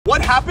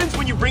happens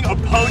when you bring a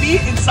pony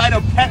inside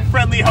a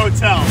pet-friendly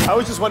hotel. I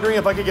was just wondering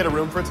if I could get a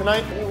room for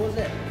tonight. What was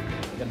that?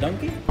 Like a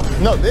donkey?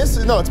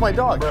 No, it's my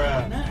dog.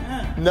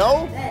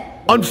 No?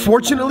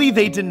 Unfortunately,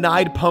 they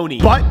denied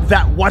Pony, but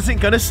that wasn't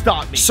gonna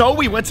stop me. So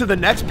we went to the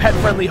next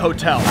pet-friendly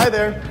hotel. Hi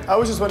there. I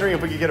was just wondering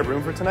if we could get a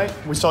room for tonight.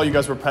 We saw you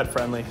guys were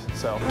pet-friendly,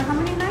 so. For how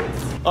many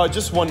nights?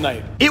 Just one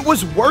night. It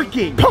was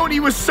working. Pony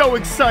was so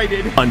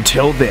excited.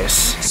 Until this.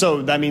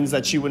 So that means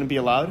that she wouldn't be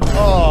allowed?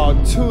 Oh,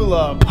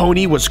 Tula.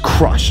 Pony was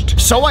crushed.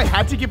 So I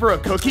had to give her a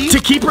cookie to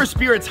keep her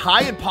spirits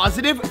high and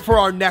positive for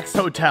our next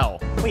hotel.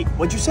 Wait,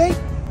 what'd you say?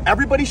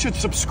 Everybody should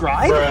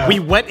subscribe? We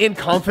went in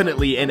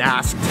confidently and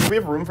asked. Do we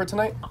have room for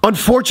tonight?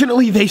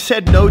 Unfortunately, they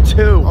said no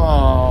too.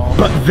 Oh.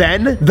 But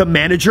then the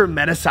manager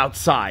met us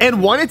outside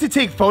and wanted to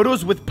take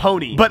photos with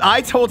Pony. But I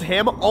told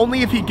him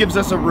only if he gives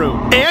us a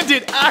room. And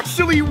it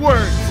actually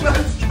worked.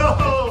 Let's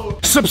go.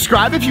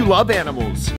 Subscribe if you love animals.